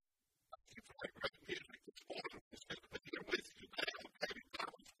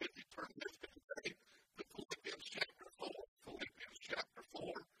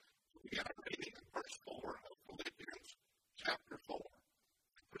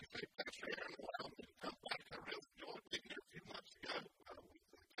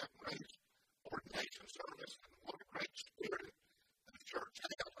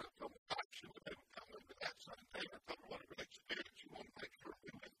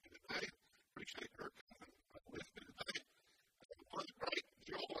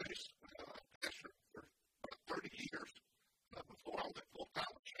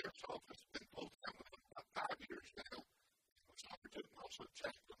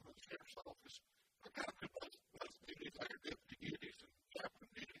sheriff's office. I got to those duties, I did the duties and chaplain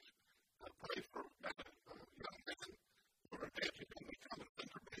duties. I prayed for young men who were attached to me coming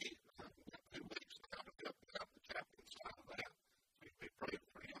under me. 2 weeks now to help out the chaplain side of that. So we prayed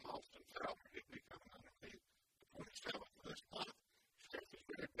for him, Austin Fowler. He'll be coming under me the 27th of this month. Sheriff is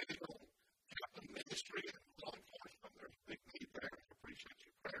very big on chaplain ministry and law enforcement. There's a big need there. I appreciate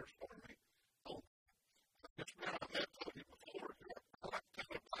your prayers for me. Just now, I met told you before, I like to tell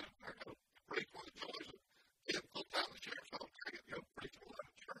everybody, I go reap the joys of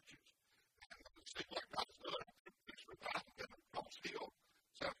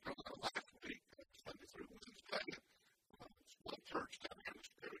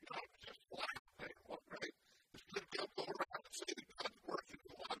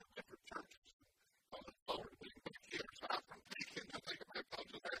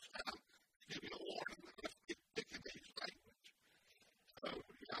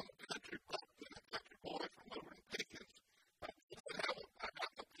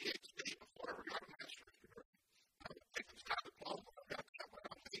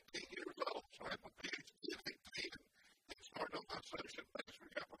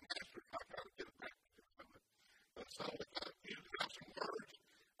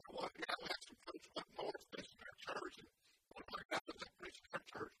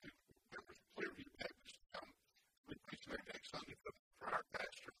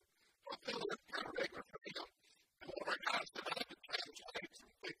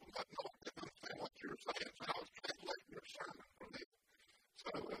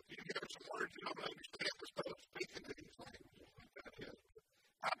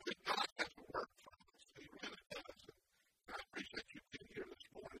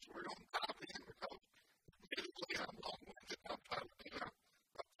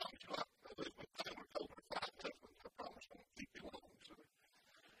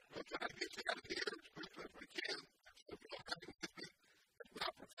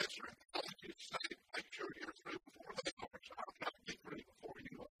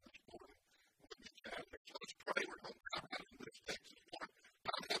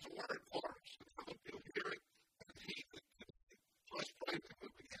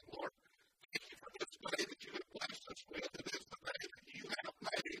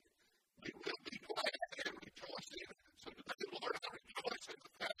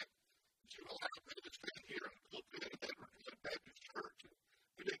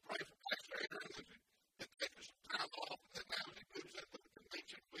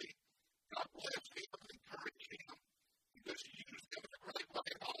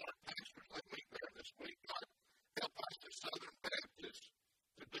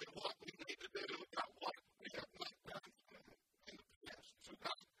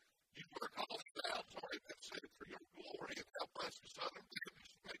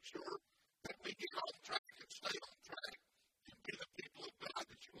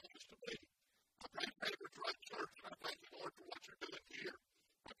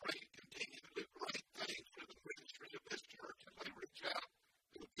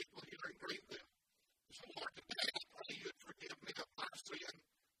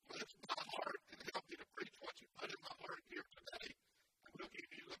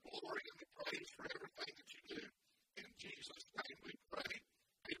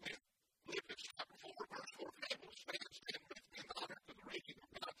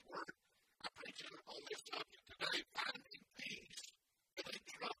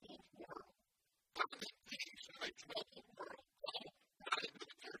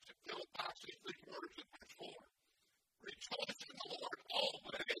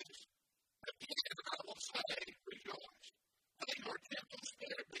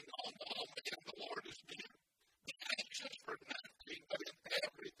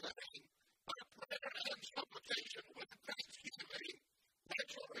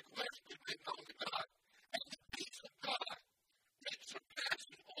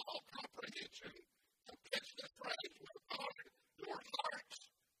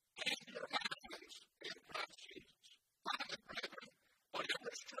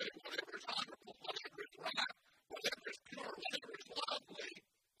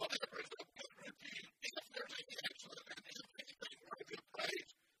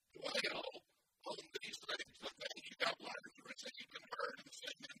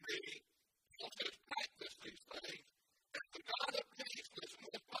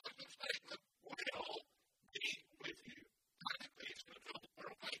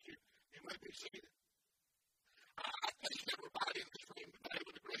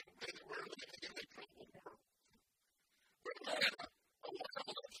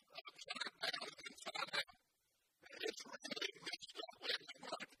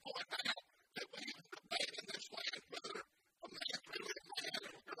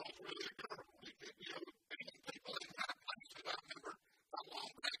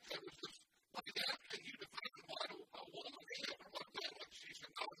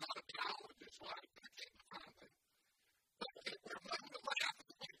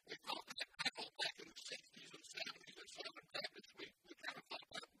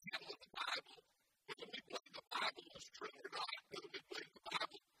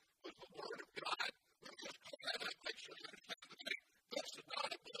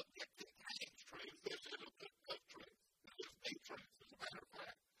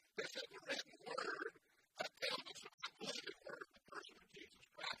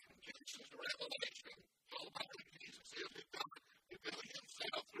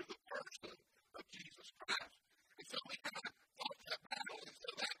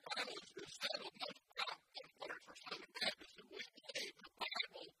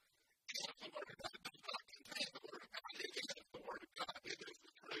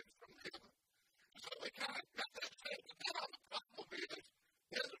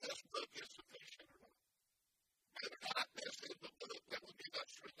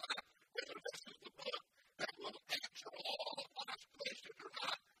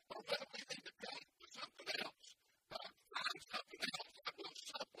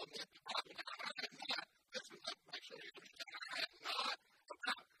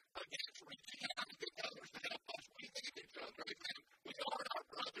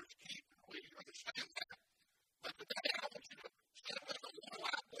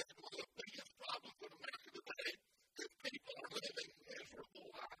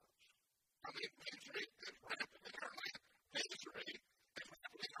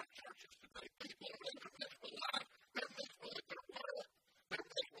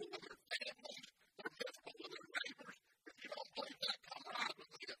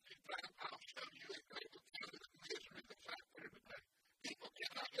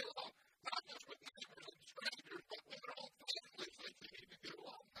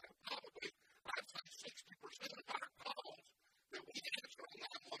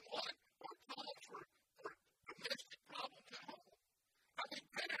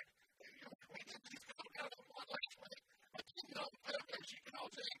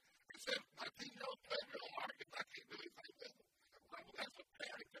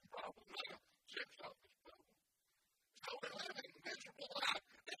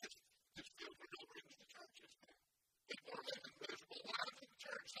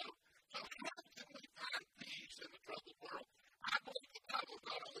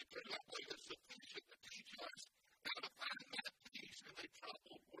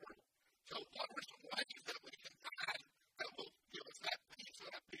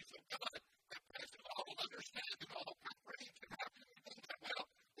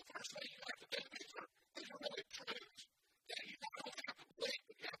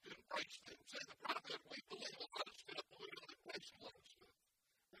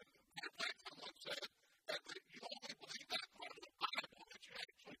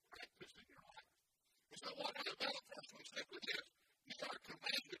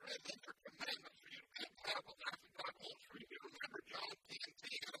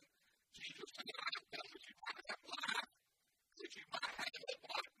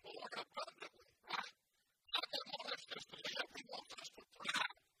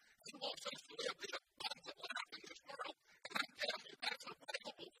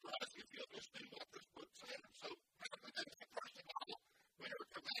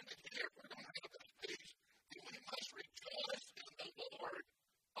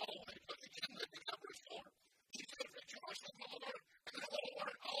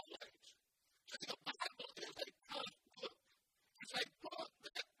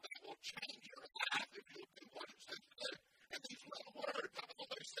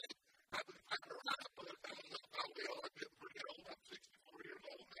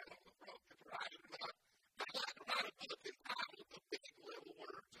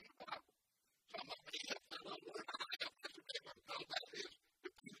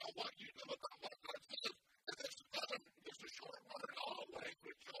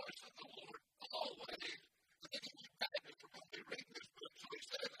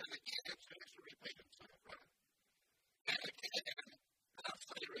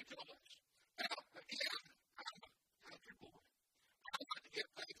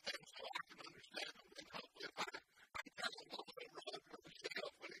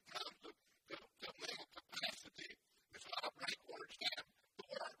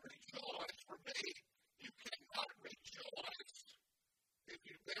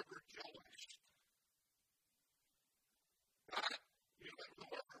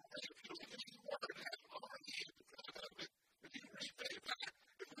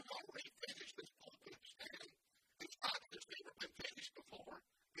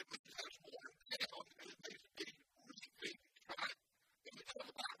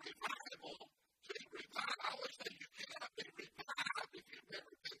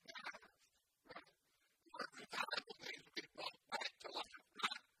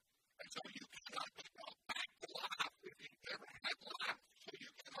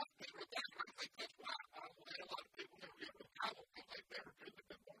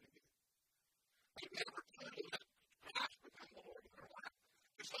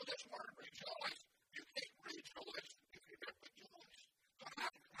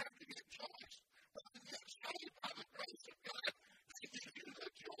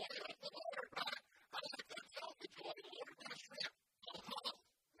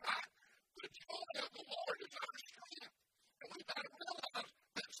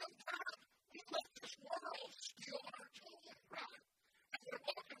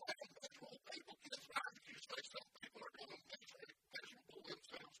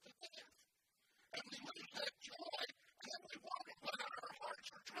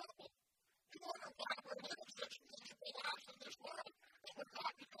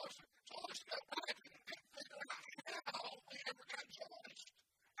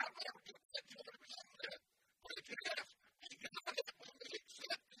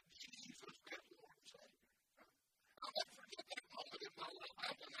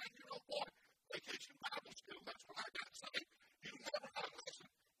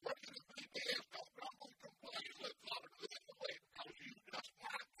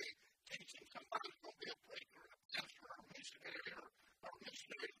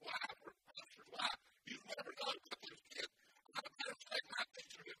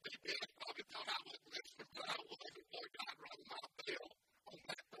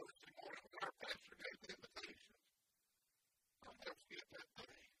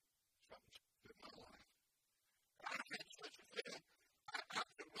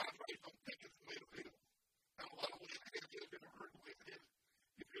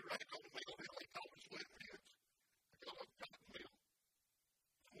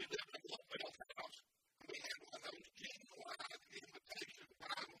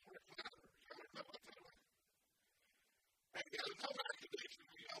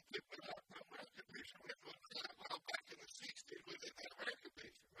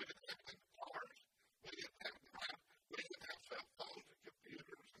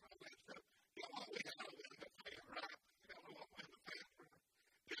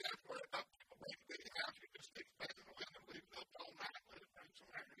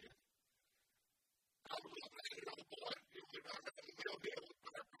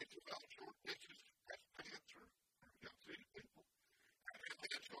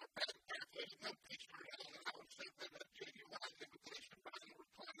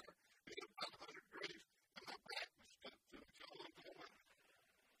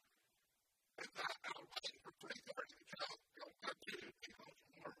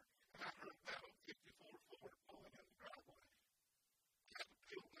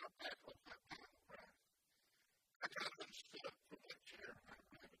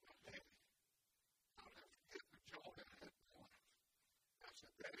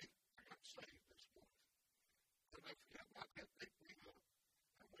said, Daddy, I got saved this morning. And I forget about that big me up.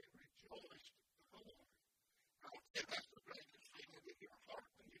 And we rejoiced in the Lord. I'll tell you, that's the greatest feeling in your heart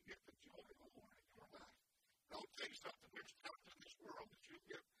when you get the joy of the Lord in your life. I'll tell you something, there's times in this world that you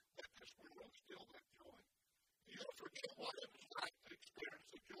get that this world still that joy. You'll forget what it was like to experience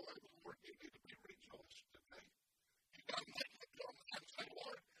the joy of the Lord. You need to be rejoiced today. You got to make up your mind and say,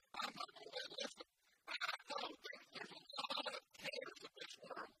 Lord, I'm not going to let listen. I know there's a lot of cares in this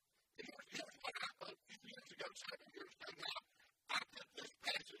world. Here's what I thought a few years ago, 7 years ago now. I put this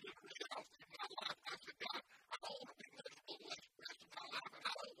passage of reality in my life. I said, God, I don't want to be miserable the rest of my life, and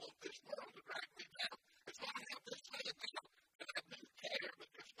I don't want this world to drag me down. And so I have this saying now, and I do care, but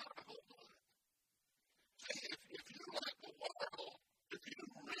there's not a whole lot. See, if you let the world, if you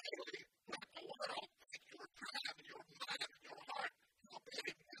really let the world take your time and your mind and your heart, you'll be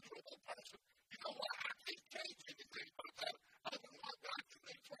a miserable person. You know what? I can't change anything about that other than what God can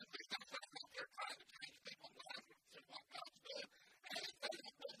do for me. Sometimes I'm out there trying to change people's lives and see what God's doing. And if they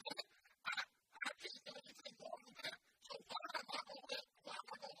don't do that, I can't do anything more than that. So why am I going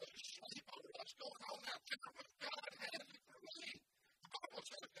to lose sleep over what's going on out there when God has it for me? The Bible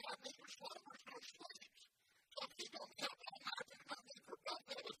says God neither slumbers nor sleeps. So if He's going to help all night and I'm going to forget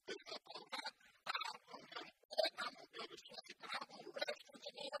that was big up all night, I'm going to go to bed and I'm going to go to sleep and I'm going to rest in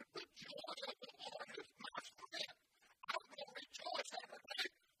the Lord. The joy of the Lord is my strength. I'm going to rejoice every day.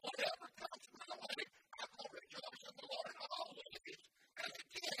 Whatever comes my way, I'm going to rejoice in the Lord always. And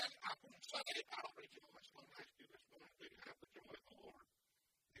again, I'm going to say, I'll rejoice. Let me ask you this morning, do you have the joy of the Lord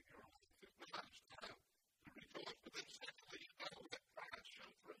in your life? Now it's time to rejoice. But then secondly, you know that Christ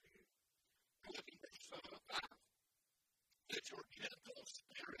showed through you. Look at verse 5. Let your gentle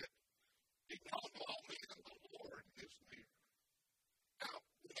spirit be known to all men, the Lord is near. Now,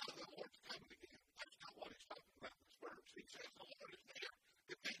 we know the Lord's coming again. That's not what He's talking about in this verse. He says the Lord is near.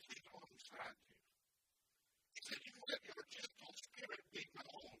 It means He's alongside you. He said, you let your gentle spirit be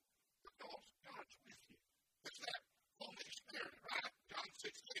known because God's with you. It's that Holy Spirit, right? John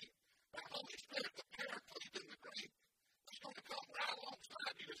 16. That Holy Spirit, the Paraclete in the Greek, is going to come right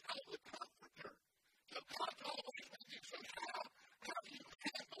alongside you as Holy Comforter. So God's always with you. So how do you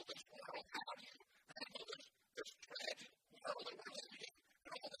handle this world? How do you handle this tragic world that we're living in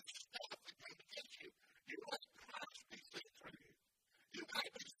and all this stuff that comes against you? You let Christ be seen through you. You got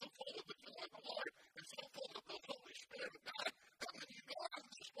to be so full of the joy of the Lord and so full of the Holy Spirit of God that when you go out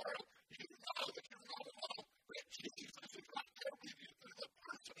in this world, you know that you're not alone, that Jesus is right there with you through the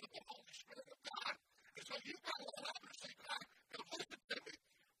person of the Holy Spirit of God. And so you've got to let others see God. Because listen to me,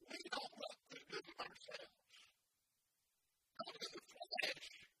 we don't want to do it ourselves. Not in the flesh.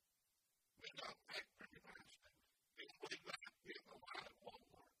 We don't act pretty nasty. We believe that in the line at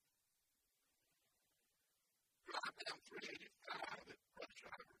Walmart. Drive down 385 at rush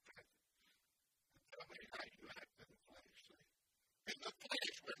hour traffic and tell me how you act in the flesh. See? In the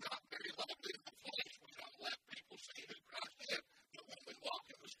flesh, we're not very lovely. In the flesh, we don't let people see who Christ is. But when we walk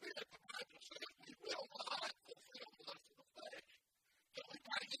in the Spirit, the Bible says we will not fulfill the lust of the flesh. So we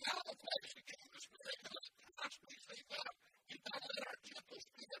try to get out of the flesh and get in the Spirit and let Christ be seen up. We've got to let our gentle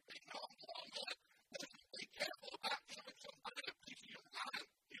spirit be known to all men. Listen, be careful about giving somebody a piece of your mind.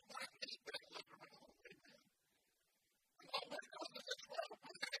 You might need that later on. Amen. And while we're going to this world,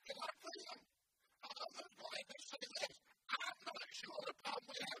 we're acting like freedom. I'm going to say this. I'm not sure the problem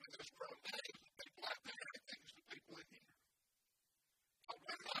we have in this world today is that people out there doing things to people in here. But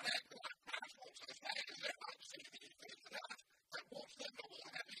we're not acting like Christ wants us to act, and they're not seeing anything in us that wants them to want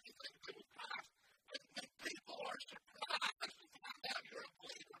to have anything to do with Christ. When people are surprised to find out you're a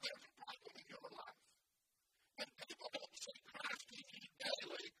believer, there's a problem in your life. When people don't see Christ in you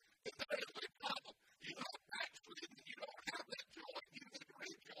daily, then there is a problem. You are backslidden, you don't have that joy, you need to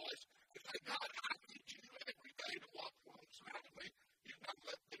rejoice and say, God, I need you every day to walk alongside of me. You've got to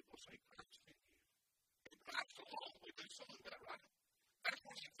let people see Christ in you. In Christ alone, we do some of that, right? That's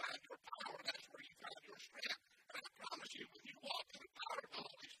where you find your power, that's where you find your strength. And I promise you, when you walk in the power of the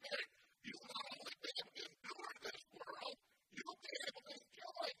Holy Spirit, you will not only be able to endure this world, you will be able to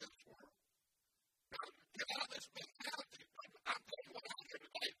enjoy this world. Now, get out of this mentality. I'm telling you what I'm here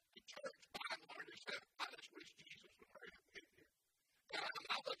today. The church, by and large, has said, I just wish Jesus was ready to get here. And I'm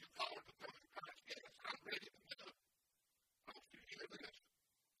not looking forward to coming to Christ. Yes, I'm ready to do it. I want you to hear this.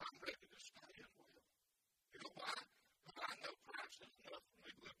 I'm ready to stay as well. You know why? Because I know Christ is enough for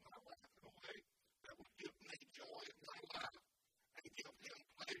me to live my life in a way that will give me joy in my life and give Him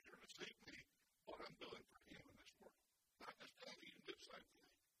pleasure to see me what I'm doing for Him in this world. Not just telling you to do the same thing.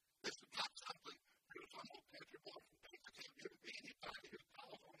 This is not something that I'm going to catch your boy from doing. I can't give it to anybody who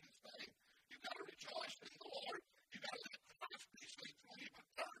calls on His name. You've got to rejoice in the Lord. You've got to let Christ be seen through you.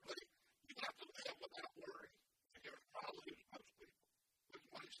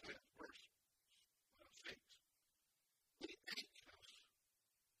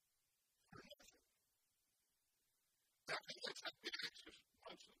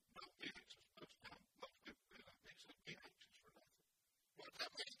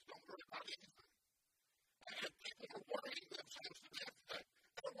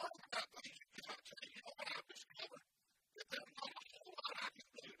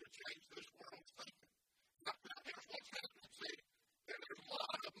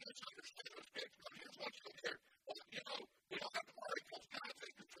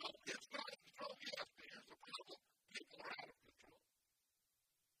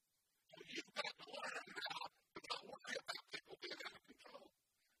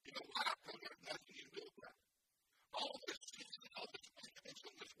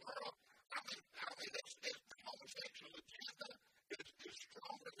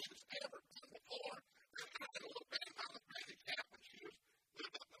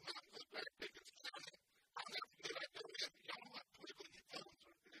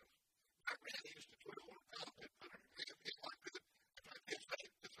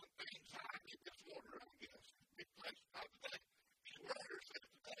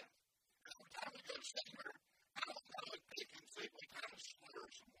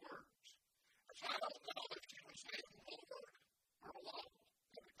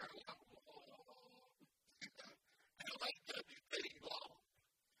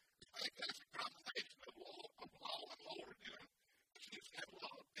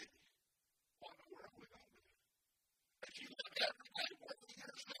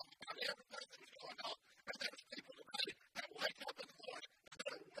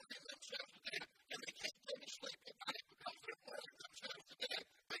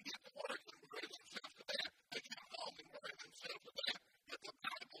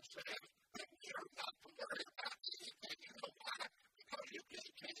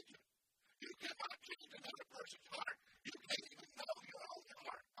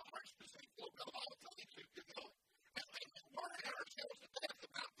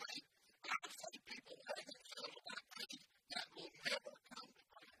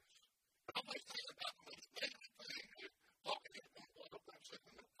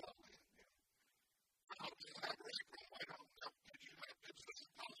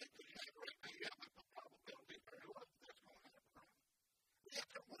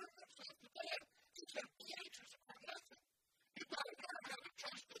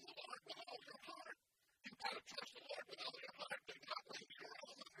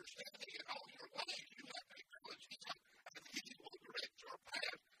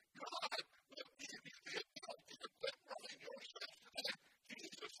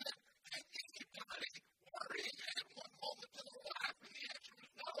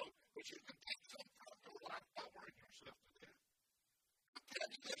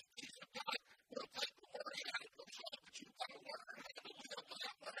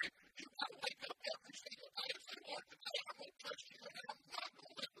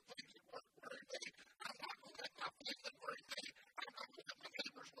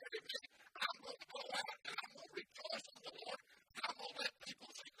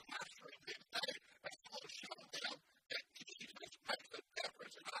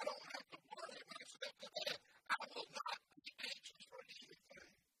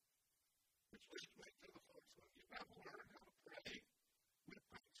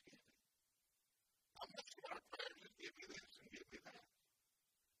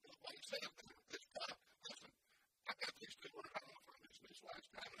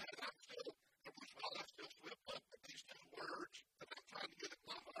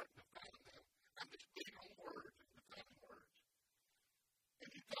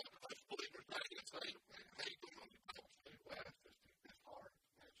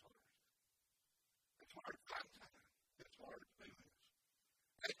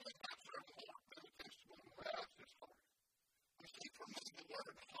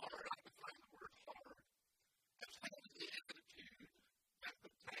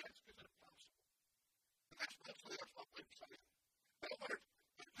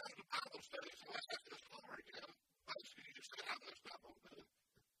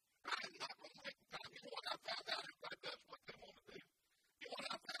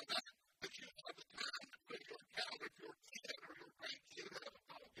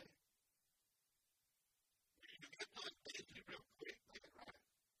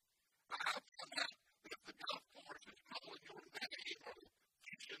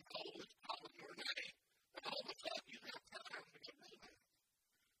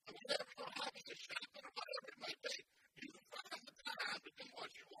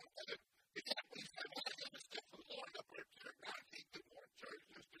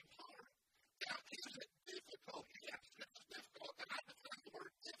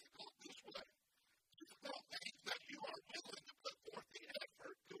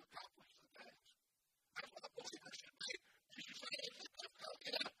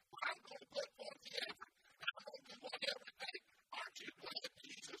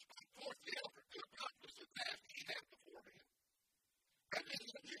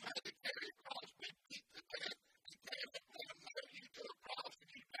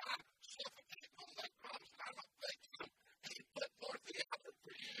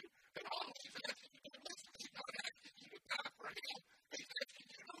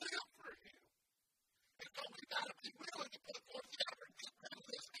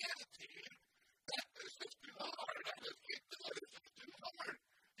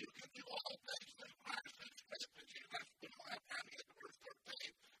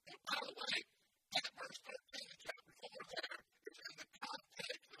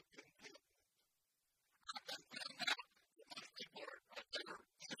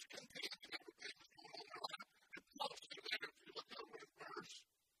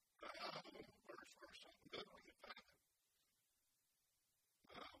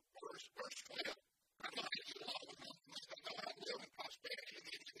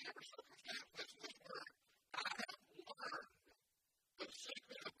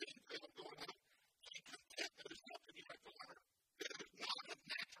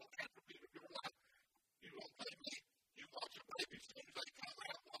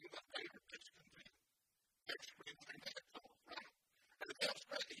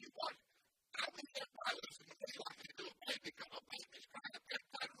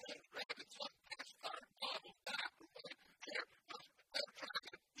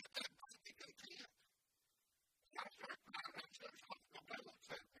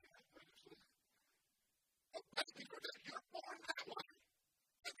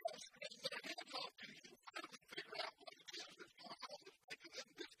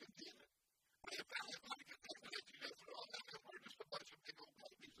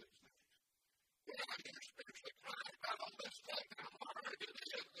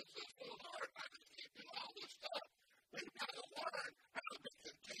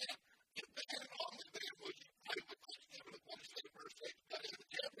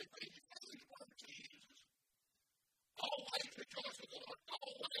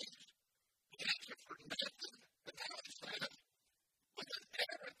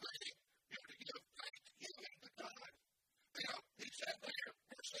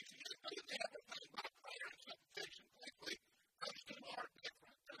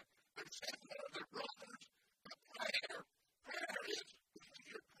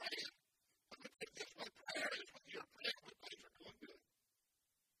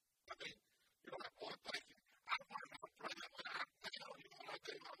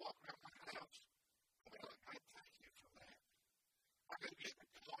 could get a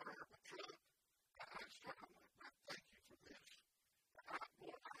car or a truck. I started, I'm like, God, thank you for this.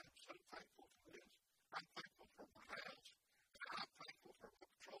 Lord, I am so thankful for this. I'm thankful for my house. I'm thankful for my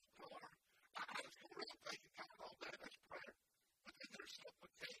patrol car. I just go around thanking God all day. That's prayer. But then there's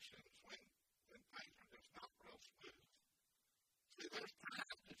supplications when things are just not real smooth. See, there's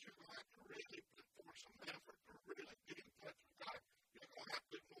times that you're going to have to really put forth some effort to really get in touch with God. You're going to have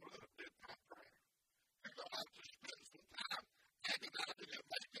to do more than a bedtime prayer. You're going to have to spend some time agonizing and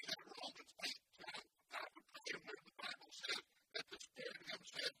making that Romans 8 time. I would pray where the Bible says that the Spirit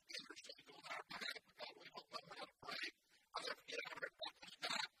Himself intercedes on our behalf because we don't know how to pray. I'll never forget, I heard about this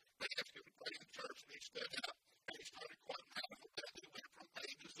guy. They asked him to pray in church, and he stood up and he started quoting out of the Bible. He went from A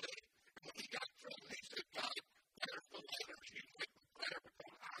to Z. And when he got through, he said, God, there's the letters you make the prayer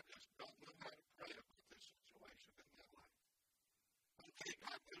because I just don't know how to pray about this situation in my life. Okay,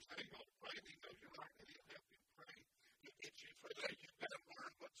 God knows how you ought to pray, and He knows your heart, and He'll help you pray. He'll get you through there. You've got to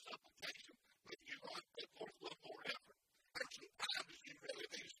learn what supplication, but you ought to put forth a little more effort. There's some times you really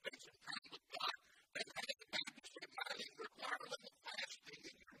need to spend some time with God, and God just might even require a little fasting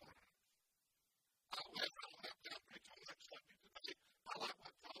in your life. I don't have time to preach on that subject today. I like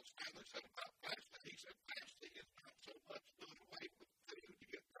what Paul Stanley said about fasting. He said fasting is not so much doing away with food to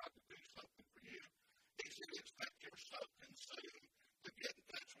get God to do something for you. He said it's that you're so consumed to get in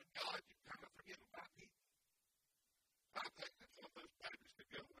touch with God, you kind of forget about eating. I think that some of those babies could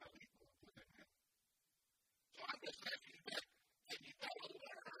go without eating one, wouldn't they? So I'm just asking you that, and you've got to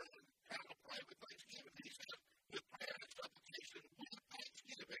learn how to pray with Thanksgiving. He said, with prayer and supplication, with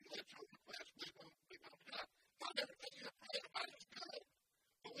Thanksgiving, let your request be known to God. Not everything you're praying about is good,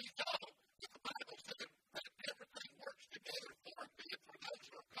 but we know that the Bible said that everything works together for good for those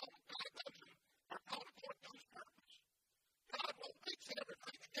who are called of God, those who are called according to His purpose. God will mix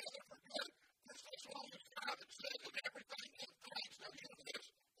everything together for good. Just as long as God has said that everything is thanks to Him,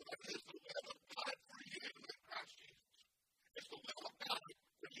 what is the will of God for you in Christ Jesus? It's the will of God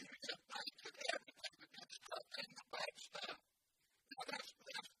for you to give thanks to everything, the good stuff and the bad stuff. Now that's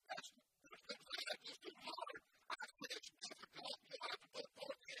things like that just too hard. I think it's difficult. You have to put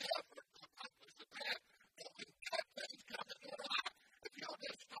forth the effort to accomplish the task. And when bad things come in your life, if you'll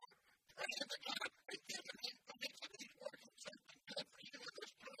just start praying to God and giving Him thanks that He's working something good for you in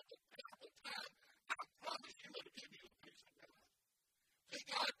this terrible time, I promise you it'll give you a peace of God. See,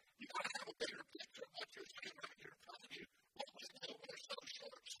 God, you got to have a bigger picture of what you're saying right here in front of you. What we do, we're so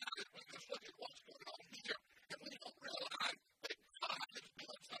short-sighted. We just look at what's going on here, and we don't realize that God is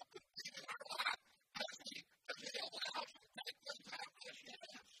doing something big in our life as He allows us to take things out as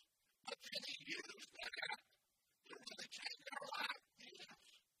yes. But then He uses that to really change our life. Yes.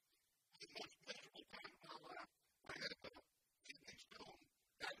 The most miserable time in my life, I had a kidney stone,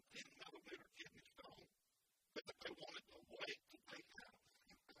 got a 10-millimeter kidney stone, but they wanted to wait to take it out.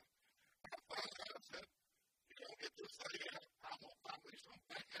 I finally said, you don't get this thing out, I'm going to find me some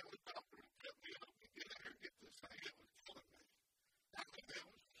back helicopter and cut me up and get out here and get this thing out. It was killing me. I mean, it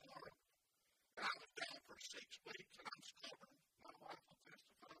was horrible. I was down for 6 weeks, and I'm stubborn. My wife will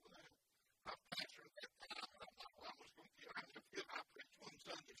testify to that. I pastored at that time, and I thought, well, I was going to get out of here. I preached one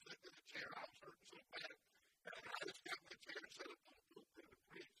Sunday, sitting in a chair. I was hurting so bad. And I just got in the chair and sat up on the pulpit and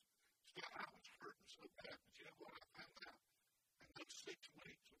preached. Scott, I was hurting so bad, but you know what I found out? In those 6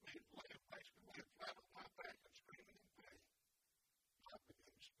 weeks of me laying basically flat on my back and screaming in pain, God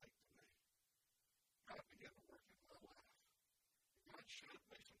began to speak to me. God began to work in my life. God showed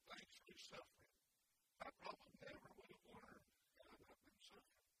me some things through suffering. I probably never would have learned had I not been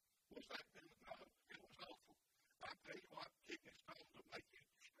suffering. Was that good? No, it was awful. I tell you what, kidney stones will make you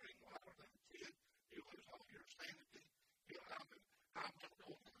scream louder than a kid. You lose all your sanity. You know, I'm going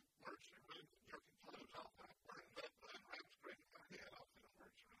to the emergency room and jerking clothes off. I'm burning up, running around screaming my head off in the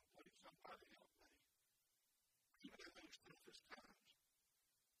emergency room. Please, somebody help me. Even in those toughest times,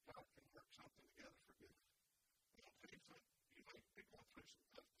 God can work something together for good. You know, things that you may be going through some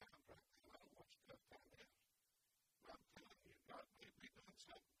tough times right now. I don't know what your tough time is. But I'm telling you, God may be doing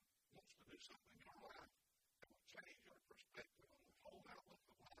something, wants to do something in your life that will change your perspective on the whole outlook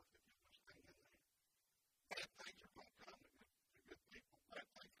of life if you just hang in there. Bad things are going to come to good people. Bad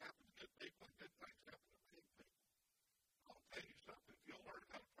things happen to good people, and good things happen to bad people. I'll tell you something. If you'll learn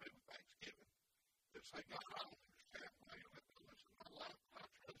how to pray with Thanksgiving, just say, God, I don't understand how you let me listen to my life. I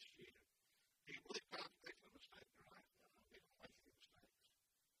trust you. Do you believe God's making a mistake tonight? No, He don't make any mistakes.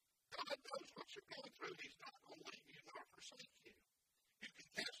 God knows what you're going through. He's not going to leave you nor forsake you. You can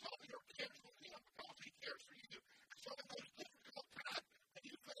cast all your cares on Him because He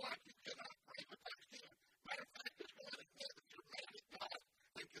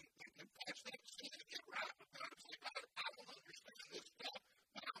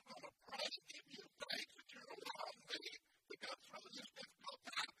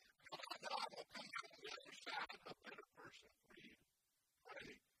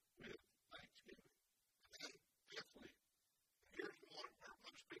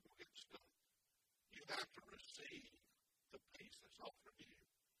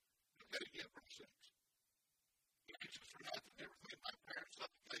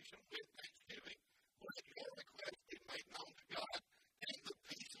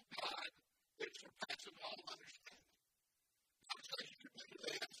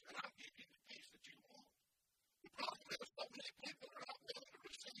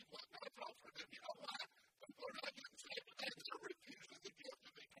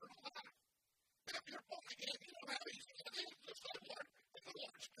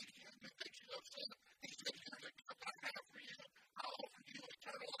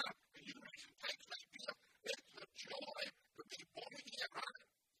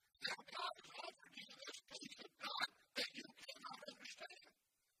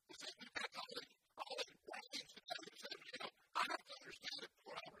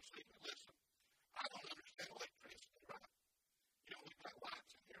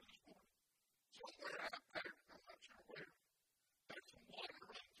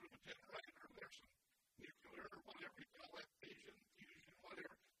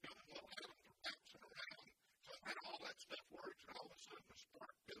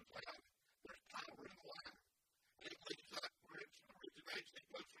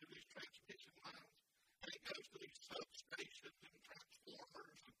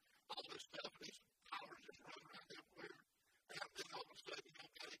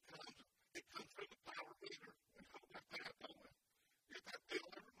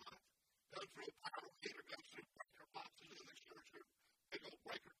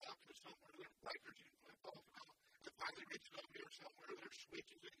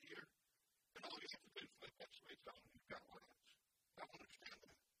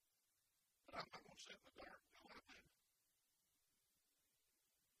sit in the dark. No, I do.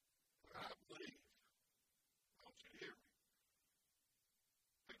 But I believe, don't you hear me?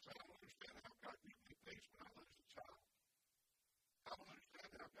 Because I don't understand how God gives me peace when I lose a child. I don't understand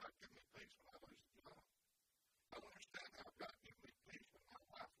how God gives me peace when I lose a job. I don't understand how God gives me peace when my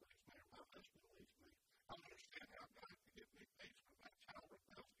wife leaves me or my husband leaves me. I don't understand how God can give me peace when my child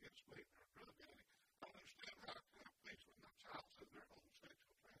rebels against me or a drug addict. I don't understand how I can have peace when my child says they're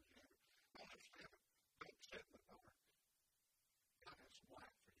homosexual, transgender. I don't understand it. Don't sit in the dark. God has some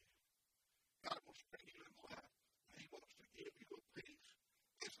light for you. God wants to bring you in light, and He wants to give you a peace.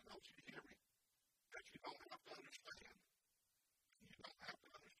 Listen, don't you hear me? That you don't have to understand. You don't have to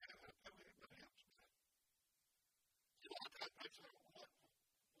understand how to tell anybody else that. You know, I said, what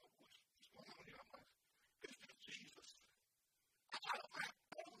was going on here? I'm like, it's just Jesus. I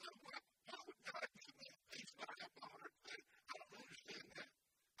don't know how would God give me a peace that I have on earth. I don't understand that.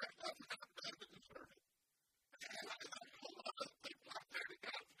 There's nothing I've done to deserve it. And there's a whole lot of people out there that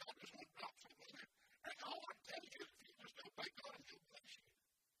God just want to drop something in there. And all I'm telling you is if you just obey God, He'll bless you.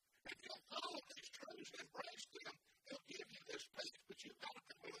 If you'll follow these truths and embrace them, He'll give you this peace, but you've got to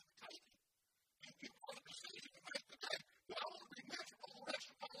be willing to take it. If you want a decision to make today, do I want to be miserable the rest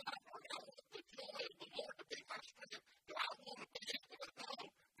of my life, or do I want the joy of the Lord to be my strength? Do I want to be able to know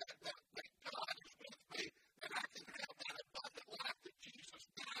that God is with me, that I can have that abundant life that Jesus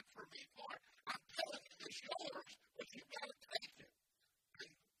died for me for? I'm telling you, it's yours, but you've got to take it.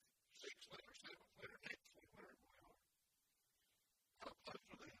 And 6th letter, 7th letter, 8th letter, wherever we are. I'll close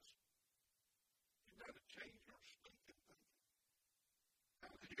with this. You've got to change your stinking thinking.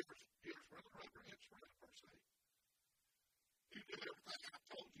 Here's where the rubber hits the road, per se. You do everything I've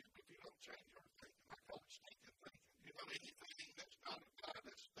told you, but you don't change your thinking. I call it stinking thinking. You know, anything that's not of God,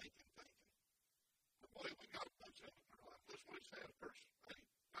 that's stinking thinking. But boy, we got to put that in our life. That's what He says, verse 8.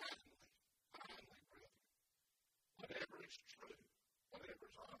 Finally, brethren, whatever is true, whatever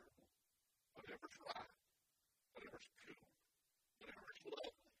is honorable, whatever is right, whatever is pure, whatever is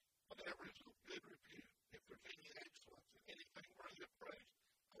lovely, whatever is of good repute, if there's any excellence in anything worthy of praise,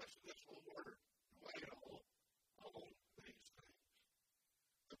 listen to this little word, weigh all these things.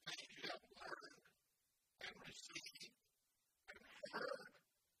 The things you have learned and received and heard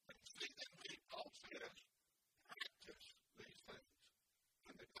and seen in me, Paul says, practice these things,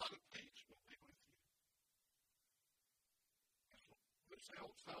 and the God of peace will be with you. This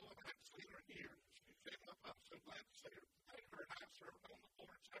old fellow I hadn't seen her in years. She came up, I'm so glad to see her. Her and I served on the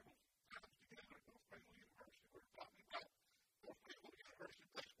board several times together at North Greenville University. We were talking about North Greenville University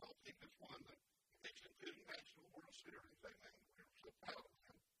baseball team has won the H&2 National World Series. Amen. We were so proud of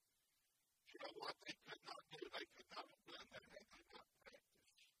them. You know what they could not do? They could not have done that had they not practiced.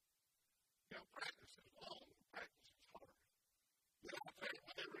 You know, practice is long, practice is hard. You know, I'll tell you,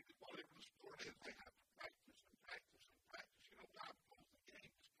 whatever the sport is, they have to practice and practice and practice. You know why? Because the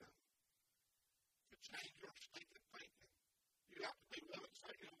game's coming. To change your stinking thinking, you have to be willing to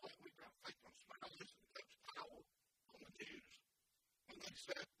say, you know what, we've got to think on smile. Listen to Coach Powell on the news. When they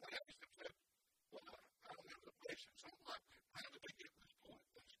said, when I said, well, I don't have the patience. I'm like, how did they get this point,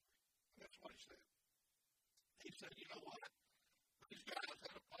 basically? And that's what he said. He said, you know what? These guys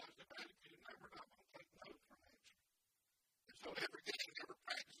had a positive attitude, and they were not going to take no for an answer. And so every game, every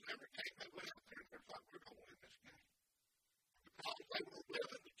practice, and every game, they went out there and they're like, we're going to win this game. Because they were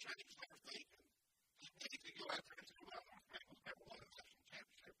willing to change their thinking. They need to go out there and say, well, North Greenville's never won a national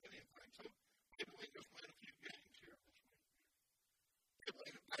championship, anything. So maybe we just win a few games here this week.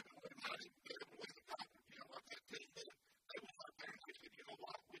 Maybe we're not even able to win the conference. You know what that team did? They went out there and they said, you know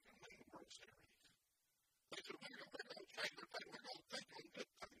what, we can win the World Series. They said, we're going to change their thing. We're going to think on good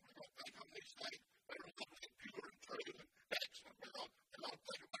things. We're going to think on these things that are lovely and pure and true and excellent. We're going to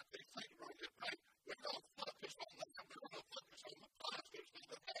think about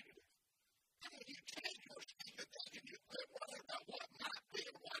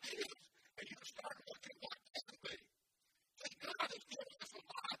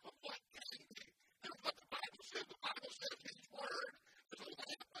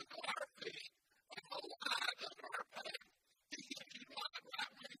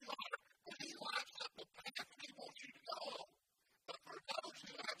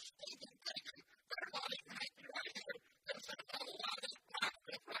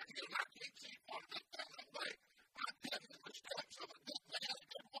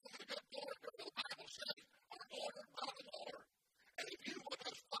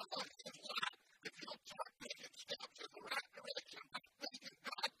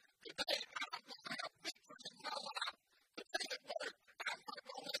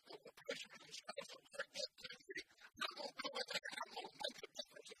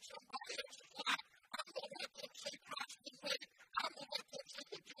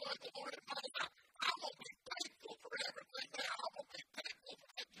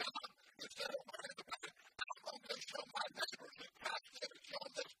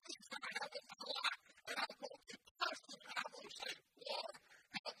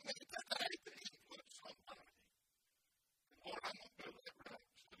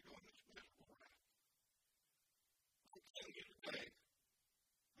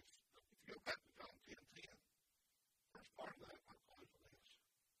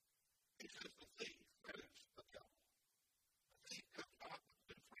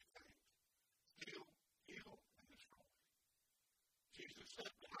Jesus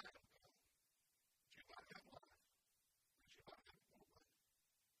said behind them, you might have life, but you might have more life.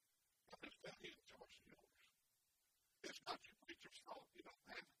 But it's that hidden choice of yours. It's not your preacher's fault you don't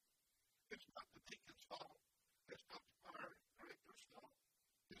have it. It's not the deacon's fault. It's not the choir director's fault.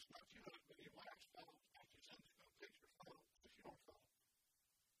 It's not your husband and your wife's fault. It's not your Sunday school teacher's fault. It's your fault.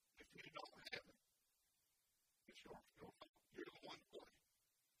 If you don't have it, it's your fault. You're the one to blame.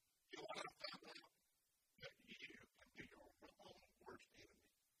 You know what I found out? That you can be your own worst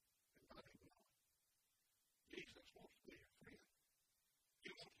enemy and not even know it. Jesus wants to be your friend. He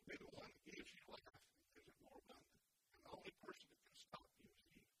wants to be the one that gives you life and gives it more abundant. And the only person that can stop you is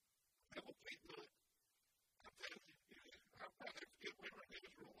you. The devil can't do it. I'm telling you, I'll have to get we were in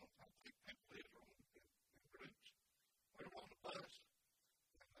Israel one time. I think people in Israel in groups. We were on the bus,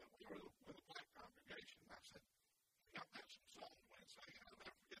 and we were with a black congregation. I said, I've got some songs we sang, and I'll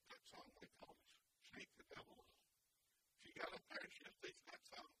never forget that song they called us, Shake the Devil Off. She got up there and she was teaching that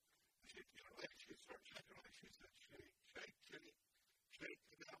song. She'd get her legs, she'd start shaking her legs. She said, shake, shake, shake, shake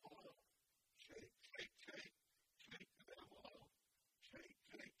the devil off. Shake, shake, shake, shake the devil off. Shake,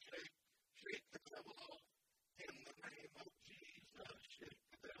 shake, shake, shake the devil off. In the name of Jesus, shake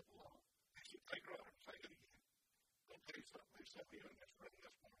the devil off. And she'd take her out and say it again. I'll tell you something, there's some of you in this room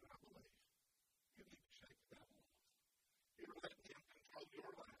this morning, I believe. You need to shake the devil off. You're letting him control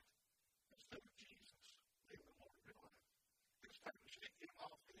your life instead of Jesus being the Lord of your life. It's time to shake him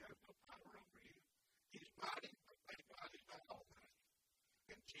off. He has no power over you. He's mighty, but thank God he's not almighty.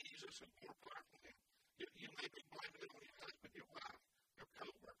 And Jesus is more powerful than him. You may be blaming it on your husband, your wife, your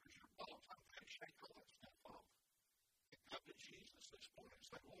co-workers, your boss. I'm going to shake all that stuff off. And come to Jesus this morning and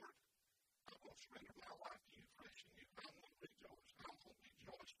say, Lord, I'm going to surrender my life to you, fresh in you. I'm going to rejoice. I'm going to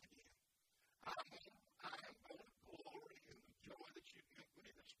rejoice again. I'm going to glory in the joy that you give me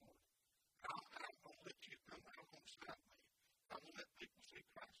this morning. I'm going to let you come out alongside me. I'm going to let people see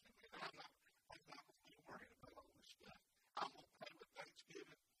Christ in me. I'm not going to be worried about all this stuff. I'm going to pray with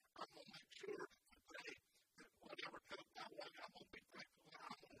thanksgiving. I'm going to make sure that today, that whatever comes my way, I'm going to be thankful that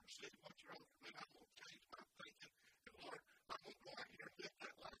I'm going to receive what you're offering me. I'm going to change my thinking. And Lord, I'm going to go out here and live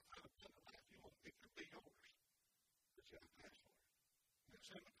that life out of the life you want me to be yours. But you have to ask for it. It's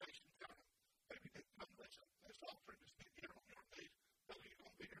invitation time. Maybe you didn't come to this altar and just be here on your knees. Whether you're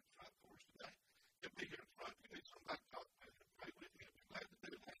going to be here in front for us today, you'll be here in front. You need somebody to talk to and pray with you. If you're glad to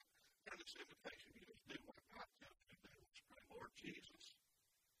do that, during this invitation, you just do what God tells you to do. Let's pray. Lord Jesus,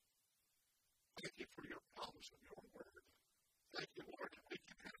 thank you for your promise of your word. Thank you, Lord, that we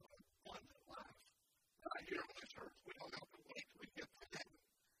can have an abundant life right here on this earth. We don't have to wait till we get to heaven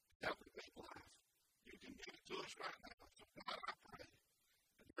to have a big life. You can give it to us right now. So God, I pray.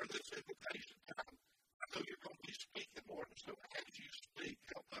 For this invitation time, I know you're going to be speaking, Lord, and so as you speak,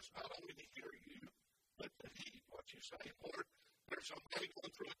 help us not only to hear you, but to heed what you say. Lord, there's somebody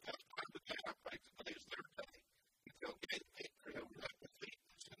going through a tough time today. I pray today is their day. That they'll gain victory over that defeat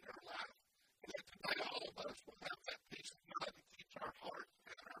that's in their life. And that today all of us will have that peace of God that keeps our hearts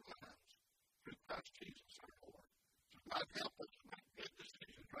and our minds through Christ Jesus our Lord. So God, help us to make good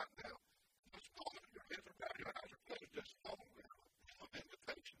decisions right now. This moment, your heads are bowed, your eyes are closed, just follow me.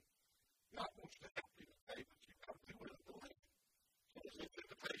 Invitation. God wants to help you today, but you've got to be willing to listen. So as this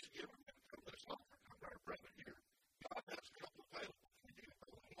invitation given, we're going to come to this altar, come to our brother here. God has help available for you.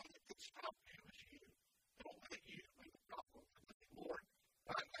 The only one that can stop you is you. Don't let you be the problem today. Lord,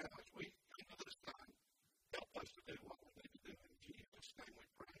 right now as we come to this time, help us to do what we need to do. In Jesus' name we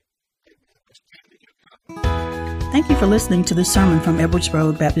pray. Amen. Let's stand to you, God. Thank you for listening to this sermon from Edwards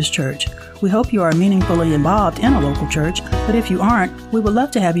Road Baptist Church. We hope you are meaningfully involved in a local church, but if you aren't, we would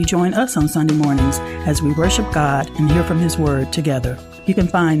love to have you join us on Sunday mornings as we worship God and hear from His Word together. You can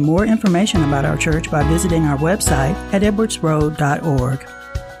find more information about our church by visiting our website at edwardsroad.org.